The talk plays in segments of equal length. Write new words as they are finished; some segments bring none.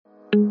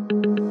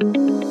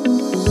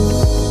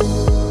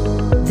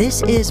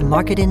This is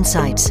Market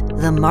Insights,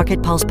 the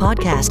Market Pulse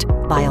podcast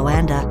by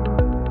Oanda.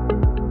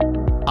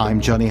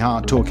 I'm Johnny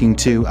Hart, talking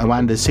to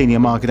Oanda's senior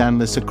market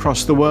analysts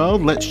across the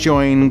world. Let's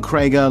join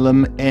Craig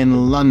Erlam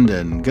in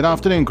London. Good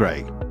afternoon,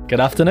 Craig.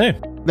 Good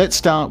afternoon. Let's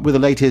start with the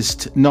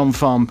latest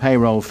non-farm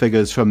payroll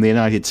figures from the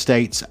United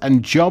States,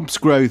 and jobs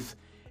growth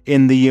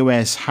in the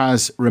US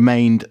has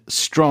remained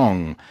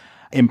strong.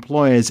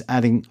 Employers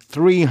adding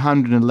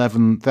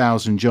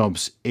 311,000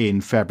 jobs in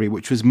February,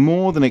 which was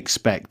more than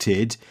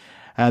expected.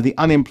 The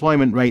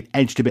unemployment rate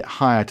edged a bit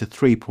higher to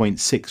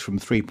 3.6 from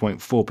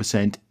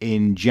 3.4%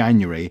 in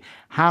January.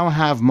 How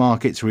have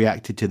markets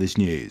reacted to this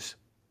news?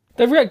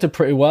 They've reacted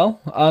pretty well,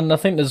 and I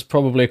think there's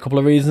probably a couple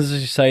of reasons.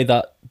 As you say,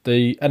 that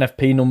the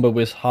NFP number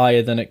was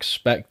higher than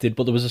expected,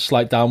 but there was a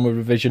slight downward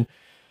revision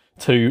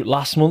to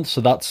last month,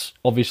 so that's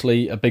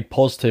obviously a big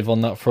positive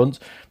on that front.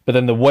 But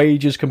then the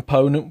wages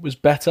component was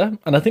better,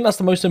 and I think that's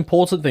the most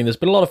important thing. There's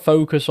been a lot of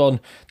focus on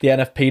the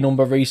NFP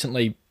number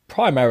recently,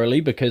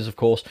 primarily because, of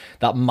course,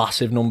 that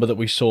massive number that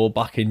we saw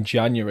back in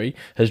January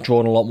has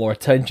drawn a lot more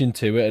attention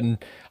to it and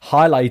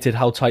highlighted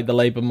how tight the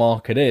labour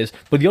market is.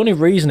 But the only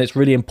reason it's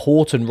really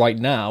important right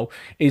now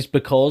is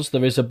because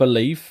there is a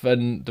belief,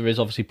 and there is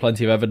obviously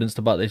plenty of evidence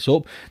to back this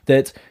up,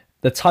 that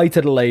the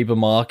tighter the labour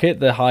market,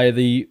 the higher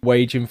the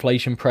wage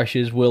inflation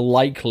pressures will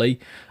likely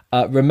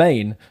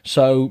remain.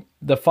 So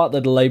the fact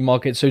that the labour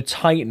market is so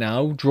tight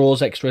now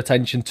draws extra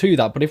attention to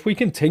that. But if we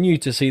continue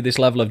to see this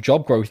level of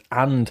job growth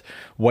and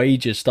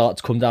wages start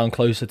to come down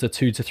closer to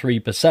 2 to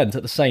 3%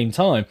 at the same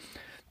time,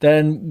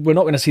 then we're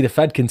not going to see the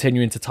Fed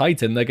continuing to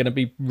tighten. They're going to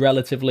be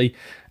relatively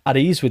at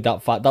ease with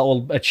that fact. That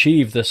will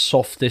achieve the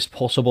softest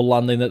possible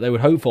landing that they would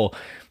hope for.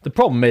 The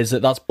problem is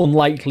that that's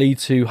unlikely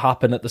to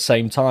happen at the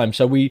same time.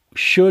 So we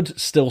should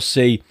still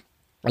see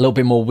a little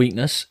bit more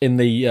weakness in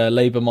the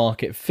labour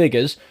market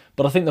figures.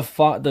 But I think the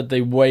fact that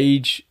the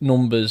wage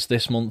numbers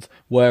this month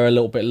were a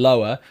little bit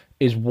lower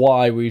is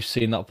why we've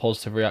seen that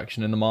positive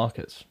reaction in the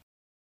markets.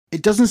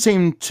 It doesn't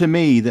seem to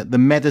me that the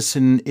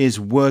medicine is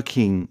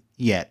working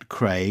yet,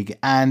 Craig.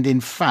 And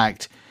in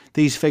fact,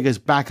 these figures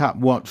back up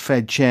what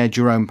Fed Chair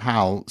Jerome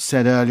Powell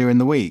said earlier in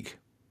the week.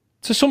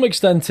 To some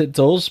extent it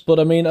does, but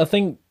I mean, I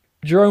think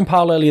Jerome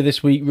Powell earlier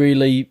this week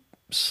really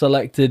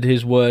selected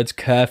his words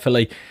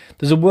carefully.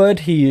 There's a word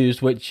he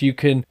used which you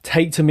can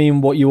take to mean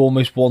what you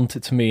almost want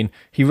it to mean.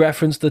 He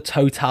referenced the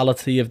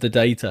totality of the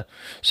data.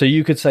 So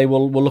you could say,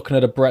 well, we're looking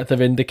at a breadth of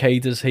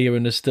indicators here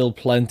and there's still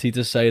plenty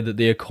to say that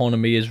the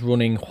economy is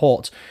running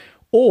hot.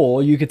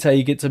 Or you could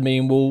take it to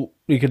mean, well,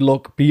 we could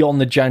look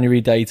beyond the January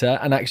data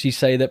and actually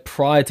say that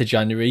prior to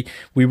January,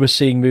 we were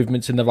seeing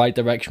movements in the right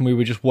direction. We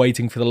were just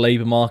waiting for the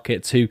labour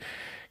market to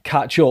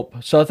catch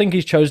up. So I think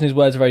he's chosen his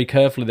words very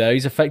carefully there.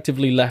 He's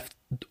effectively left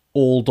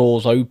all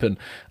doors open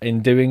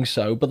in doing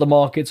so, but the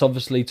markets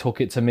obviously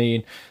took it to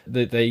mean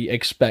that they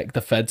expect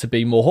the Fed to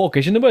be more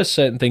hawkish, and there were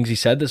certain things he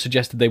said that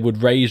suggested they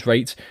would raise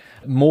rates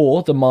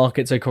more than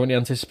markets are currently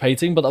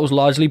anticipating, but that was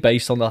largely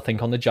based on, I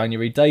think, on the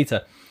January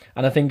data.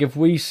 And I think if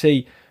we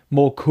see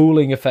more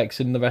cooling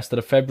effects in the rest of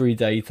the February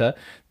data,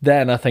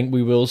 then I think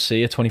we will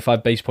see a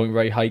 25 base point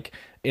rate hike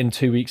in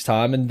 2 weeks'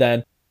 time, and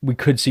then we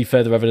could see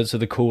further evidence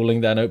of the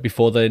cooling then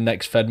before the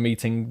next Fed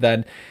meeting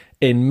then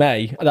in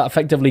May. That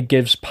effectively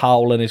gives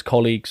Powell and his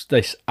colleagues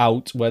this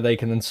out where they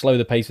can then slow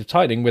the pace of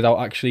tightening without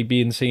actually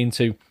being seen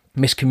to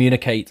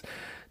miscommunicate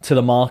to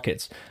the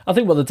markets. I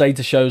think what the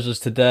data shows us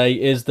today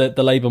is that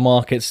the labour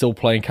market's still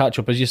playing catch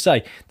up. As you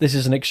say, this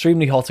is an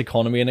extremely hot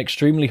economy, an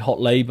extremely hot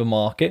labour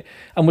market,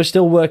 and we're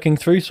still working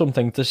through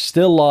something. There's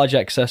still large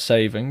excess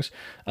savings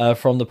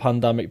from the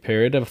pandemic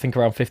period. I think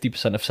around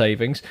 50% of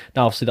savings.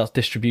 Now, obviously, that's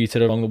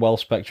distributed along the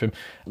wealth spectrum,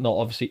 not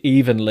obviously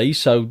evenly,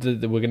 so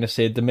we're going to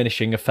see a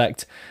diminishing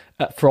effect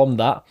from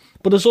that.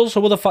 But there's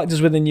also other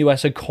factors within the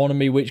US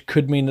economy which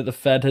could mean that the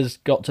Fed has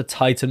got to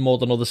tighten more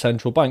than other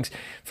central banks.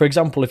 For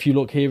example, if you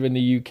look here in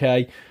the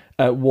UK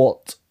at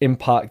what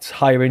impact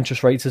higher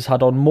interest rates has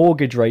had on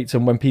mortgage rates,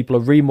 and when people are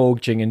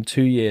remortgaging in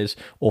 2 years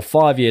or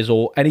 5 years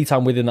or any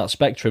time within that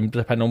spectrum,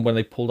 depending on when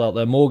they pulled out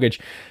their mortgage,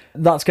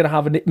 that's going to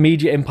have an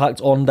immediate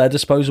impact on their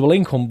disposable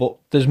income. But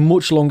there's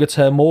much longer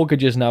term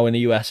mortgages now in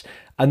the US,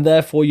 and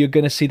therefore you're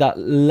going to see that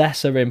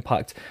lesser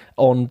impact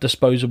on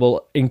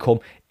disposable income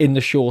in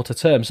the shorter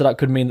term. So that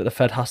could mean that the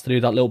Fed has to do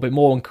that a little bit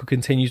more and could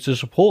continue to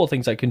support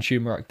things like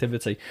consumer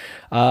activity.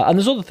 And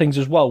there's other things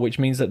as well, which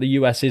means that the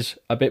US is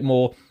a bit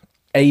more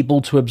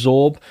able to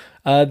absorb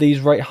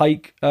these rate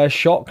hike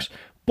shocks.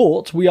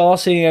 But we are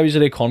seeing areas of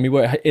the economy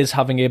where it is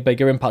having a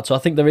bigger impact. So I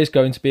think there is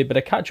going to be a bit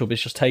of catch-up.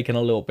 It's just taken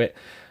a little bit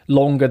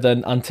longer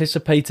than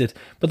anticipated.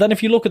 But then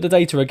if you look at the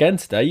data again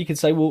today, you can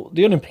say, well,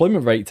 the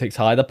unemployment rate ticked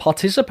high, the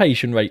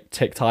participation rate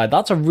ticked high.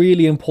 That's a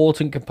really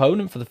important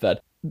component for the Fed.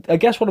 I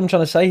guess what I'm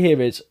trying to say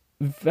here is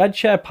Fed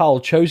Chair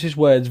Powell chose his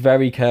words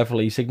very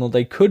carefully. He signalled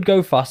they could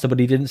go faster, but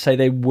he didn't say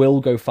they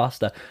will go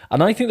faster.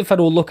 And I think the Fed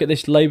will look at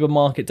this labour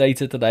market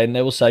data today and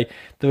they will say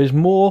there is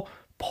more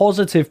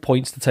positive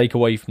points to take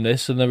away from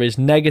this and there is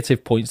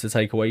negative points to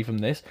take away from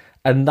this.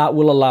 and that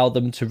will allow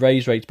them to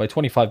raise rates by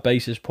 25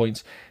 basis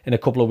points in a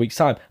couple of weeks'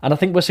 time. And I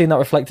think we're seeing that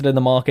reflected in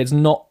the markets.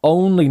 Not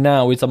only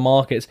now is the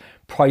markets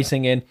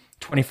pricing in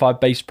 25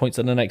 basis points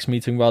at the next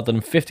meeting rather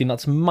than 15.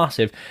 That's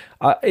massive.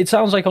 It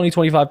sounds like only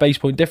 25 basis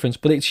point difference,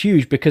 but it's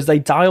huge because they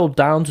dialed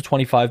down to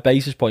 25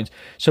 basis points.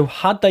 So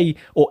had they,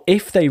 or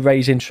if they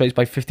raise interest rates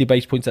by 50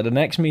 basis points at the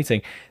next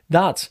meeting,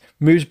 that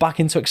moves back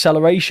into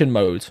acceleration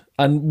mode.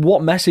 And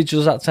what message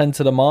does that send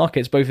to the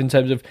markets, both in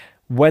terms of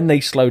when they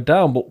slow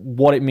down, but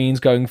what it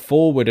means going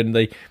forward and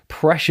the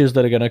pressures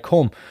that are going to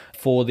come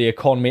for the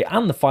economy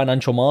and the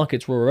financial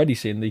markets? We're already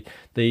seeing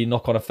the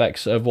knock-on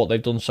effects of what they've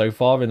done so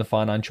far in the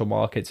financial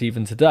markets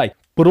even today.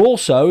 But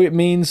also it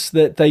means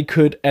that they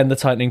could end the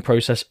tightening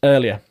process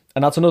earlier.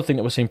 And that's another thing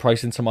that we're seeing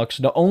priced into markets.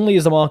 Not only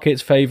is the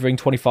markets favouring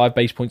 25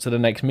 base points at the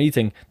next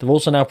meeting, they're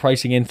also now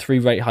pricing in 3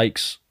 rate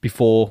hikes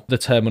before the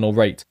terminal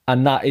rate.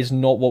 And that is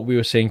not what we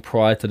were seeing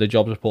prior to the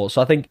jobs report.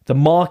 So I think the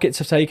markets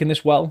have taken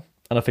this well,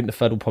 and I think the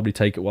Fed will probably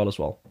take it well as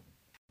well.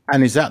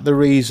 And is that the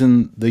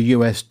reason the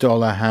US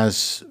dollar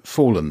has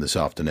fallen this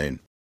afternoon?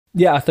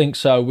 Yeah, I think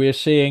so. We're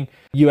seeing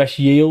US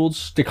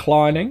yields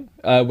declining.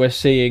 We're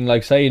seeing,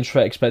 like say, interest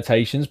rate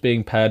expectations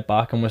being pared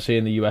back, and we're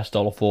seeing the US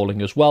dollar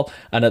falling as well.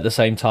 And at the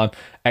same time,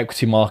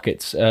 equity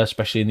markets,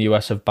 especially in the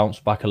US, have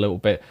bounced back a little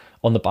bit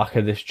on the back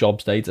of this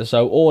jobs data.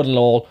 So all in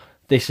all,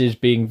 this is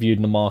being viewed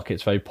in the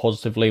markets very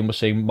positively, and we're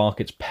seeing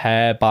markets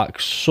pare back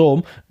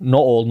some, not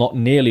all, not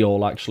nearly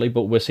all actually,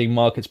 but we're seeing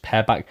markets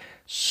pare back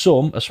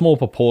some, a small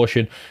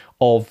proportion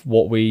of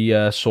what we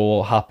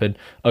saw happen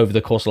over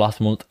the course of last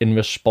month in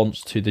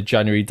response to the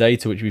January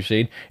data, which we've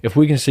seen. If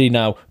we can see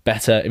now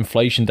better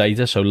inflation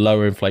data, so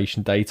lower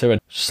inflation data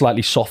and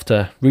slightly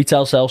softer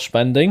retail sales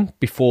spending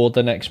before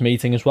the next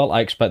meeting as well,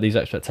 I expect these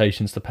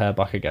expectations to pare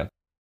back again.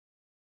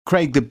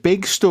 Craig, the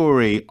big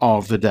story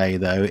of the day,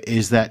 though,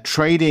 is that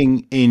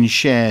trading in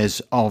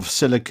shares of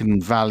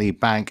Silicon Valley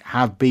Bank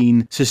have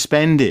been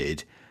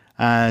suspended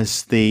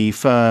as the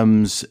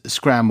firm's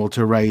scramble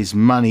to raise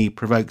money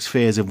provokes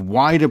fears of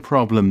wider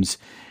problems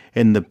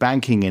in the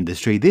banking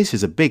industry. This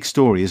is a big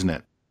story, isn't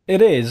it?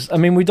 It is. I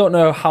mean, we don't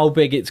know how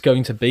big it's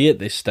going to be at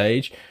this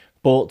stage,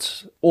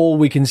 but all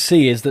we can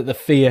see is that the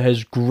fear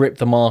has gripped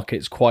the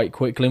markets quite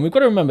quickly. And we've got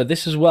to remember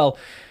this as well.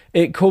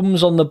 It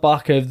comes on the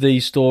back of the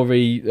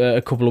story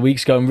a couple of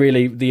weeks ago, and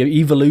really the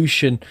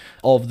evolution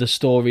of the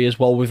story as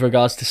well with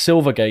regards to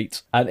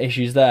Silvergate and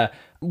issues there.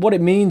 What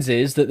it means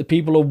is that the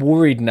people are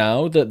worried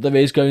now that there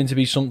is going to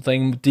be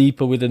something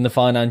deeper within the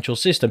financial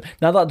system.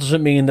 Now, that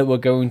doesn't mean that we're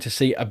going to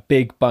see a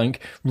big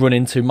bank run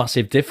into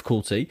massive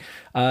difficulty,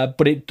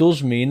 but it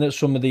does mean that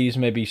some of these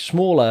maybe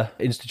smaller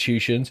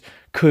institutions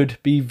could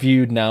be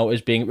viewed now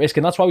as being at risk.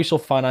 And that's why we saw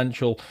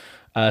financial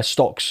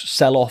stocks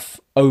sell off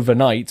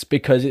overnight,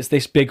 because it's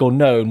this big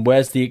unknown.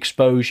 Where's the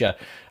exposure?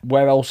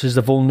 Where else is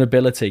the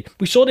vulnerability?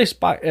 We saw this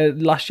back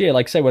last year,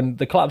 like I say, when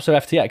the collapse of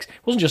FTX. It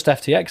wasn't just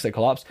FTX that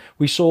collapsed.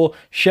 We saw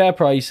share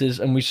prices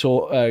and we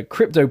saw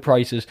crypto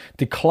prices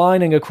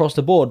declining across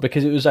the board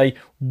because it was a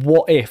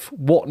what if,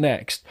 what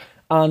next?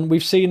 And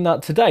we've seen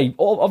that today,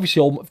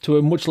 obviously to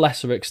a much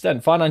lesser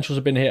extent. Financials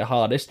have been hit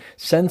hardest.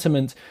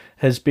 Sentiment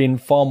has been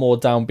far more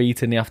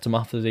downbeat in the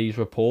aftermath of these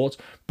reports.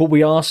 But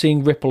we are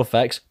seeing ripple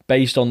effects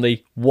based on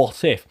the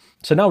what if.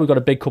 So now we've got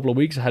a big couple of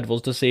weeks ahead of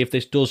us to see if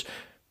this does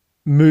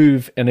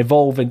move and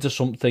evolve into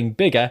something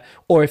bigger,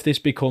 or if this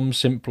becomes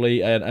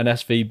simply an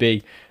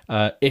SVB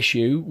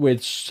issue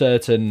with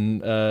certain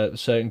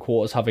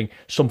quarters having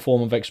some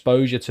form of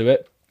exposure to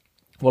it.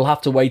 We'll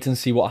have to wait and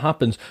see what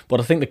happens. But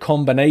I think the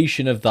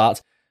combination of that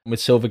with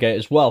Silvergate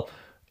as well,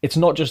 it's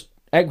not just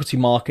equity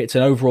markets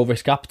and overall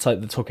risk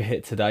appetite that took a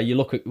hit today. You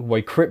look at the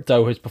way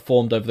crypto has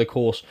performed over the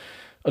course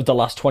of the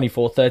last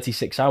 24,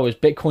 36 hours.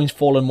 Bitcoin's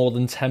fallen more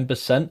than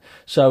 10%.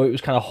 So it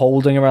was kind of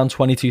holding around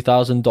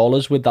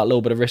 $22,000 with that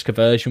little bit of risk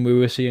aversion we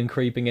were seeing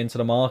creeping into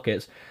the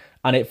markets.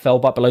 And it fell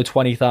back below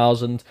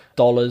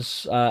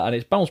 $20,000. And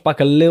it's bounced back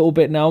a little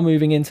bit now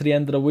moving into the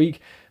end of the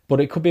week. But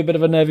it could be a bit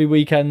of a nervy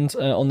weekend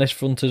on this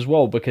front as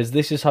well, because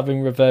this is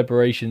having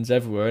reverberations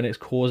everywhere and it's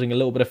causing a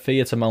little bit of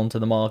fear to mount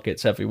in the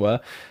markets everywhere.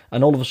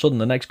 And all of a sudden,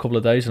 the next couple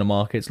of days in the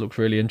markets looks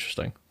really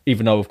interesting.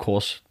 Even though, of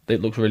course, it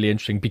looks really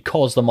interesting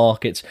because the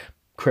markets,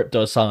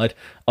 crypto aside,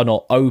 are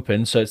not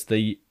open. So it's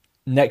the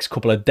next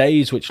couple of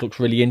days which looks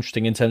really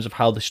interesting in terms of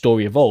how the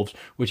story evolves,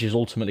 which is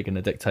ultimately going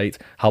to dictate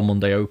how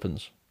Monday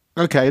opens.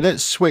 Okay,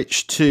 let's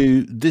switch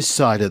to this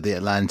side of the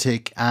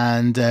Atlantic.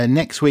 And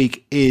next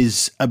week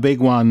is a big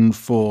one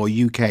for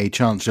UK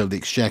Chancellor of the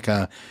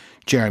Exchequer,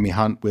 Jeremy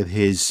Hunt, with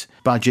his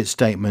budget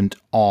statement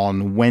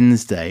on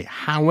Wednesday.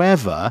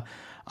 However,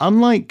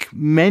 unlike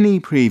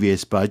many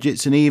previous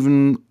budgets and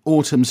even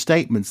autumn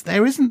statements,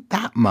 there isn't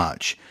that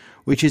much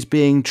which is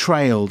being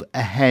trailed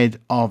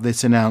ahead of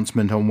this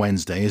announcement on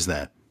Wednesday, is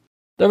there?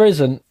 There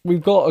isn't.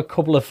 We've got a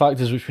couple of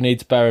factors which we need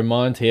to bear in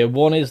mind here.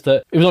 One is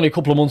that it was only a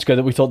couple of months ago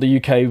that we thought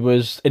the UK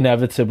was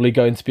inevitably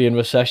going to be in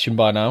recession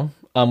by now.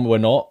 and we're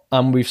not.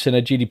 And we've seen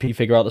a GDP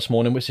figure out this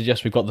morning, which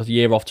suggests we've got the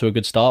year off to a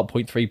good start,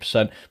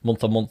 0.3%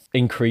 month-on-month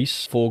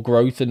increase for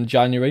growth in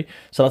January.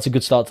 So that's a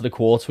good start to the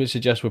quarter, which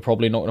suggests we're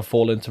probably not going to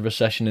fall into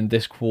recession in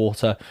this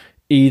quarter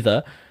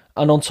either.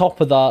 And on top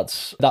of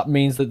that, that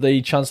means that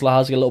the Chancellor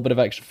has a little bit of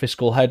extra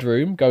fiscal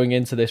headroom going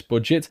into this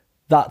budget.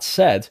 That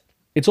said,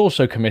 it's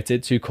also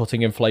committed to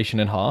cutting inflation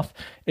in half.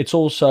 It's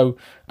also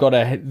got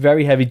a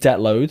very heavy debt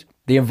load.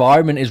 The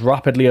environment is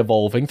rapidly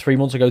evolving. 3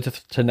 months ago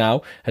to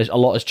now, a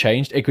lot has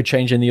changed. It could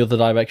change in the other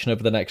direction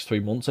over the next 3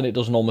 months, and it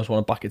doesn't almost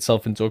want to back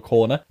itself into a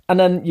corner. And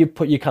then you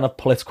put your kind of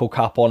political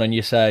cap on and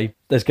you say,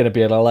 there's going to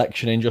be an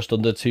election in just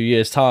under 2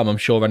 years' time. I'm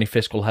sure any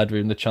fiscal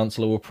headroom the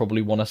Chancellor will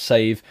probably want to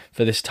save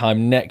for this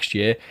time next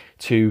year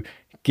to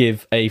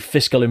give a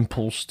fiscal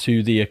impulse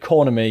to the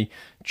economy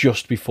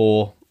just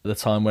before the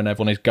time when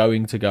everyone is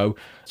going to go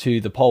to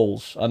the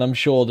polls. And I'm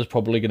sure there's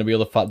probably going to be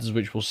other factors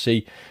which we'll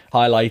see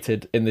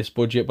highlighted in this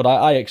budget, but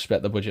I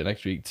expect the budget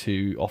next week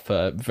to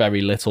offer very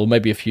little,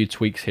 maybe a few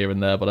tweaks here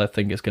and there, but I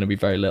think it's going to be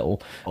very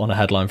little on a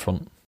headline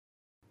front.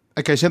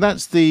 Okay, so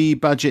that's the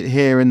budget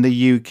here in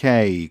the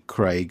UK,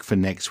 Craig, for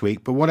next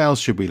week, but what else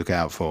should we look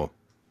out for?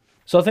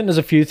 So I think there's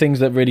a few things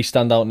that really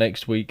stand out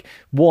next week.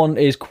 One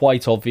is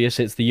quite obvious.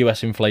 It's the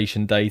US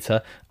inflation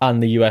data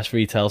and the US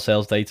retail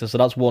sales data. So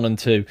that's 1 and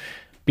 2.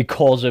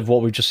 Because of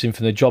what we've just seen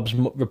from the jobs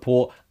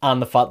report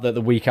and the fact that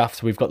the week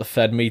after we've got the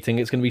Fed meeting,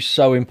 it's going to be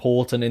so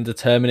important in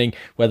determining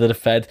whether the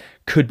Fed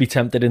could be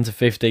tempted into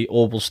 50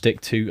 or will stick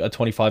to a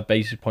 25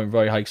 basis point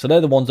rate hike. So they're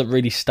the ones that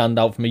really stand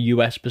out from a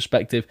US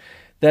perspective.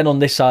 Then on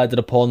this side of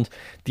the pond,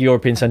 the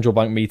European Central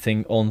Bank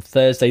meeting on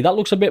Thursday. That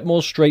looks a bit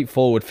more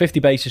straightforward. 50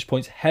 basis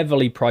points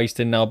heavily priced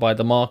in now by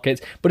the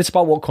market, but it's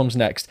about what comes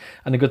next.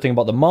 And the good thing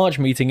about the March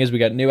meeting is we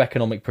get new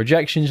economic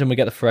projections and we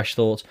get the fresh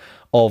thoughts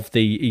of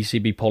the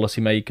ECB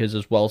policymakers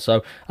as well.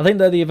 So I think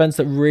they're the events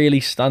that really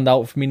stand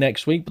out for me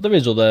next week, but there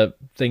is other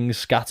things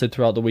scattered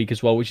throughout the week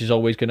as well, which is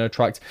always going to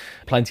attract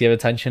plenty of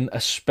attention,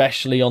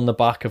 especially on the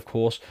back, of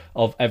course,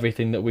 of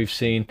everything that we've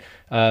seen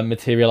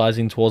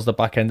materializing towards the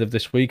back end of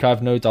this week. I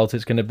have no doubt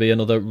it's going to be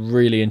another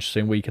really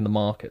interesting week in the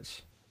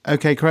markets.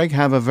 Okay, Craig,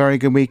 have a very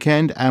good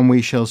weekend, and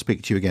we shall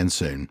speak to you again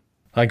soon.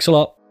 Thanks a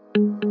lot.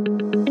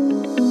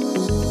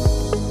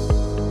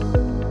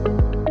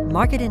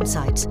 Market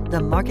Insights,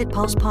 the Market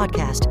Pulse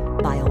podcast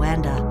by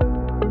Oanda.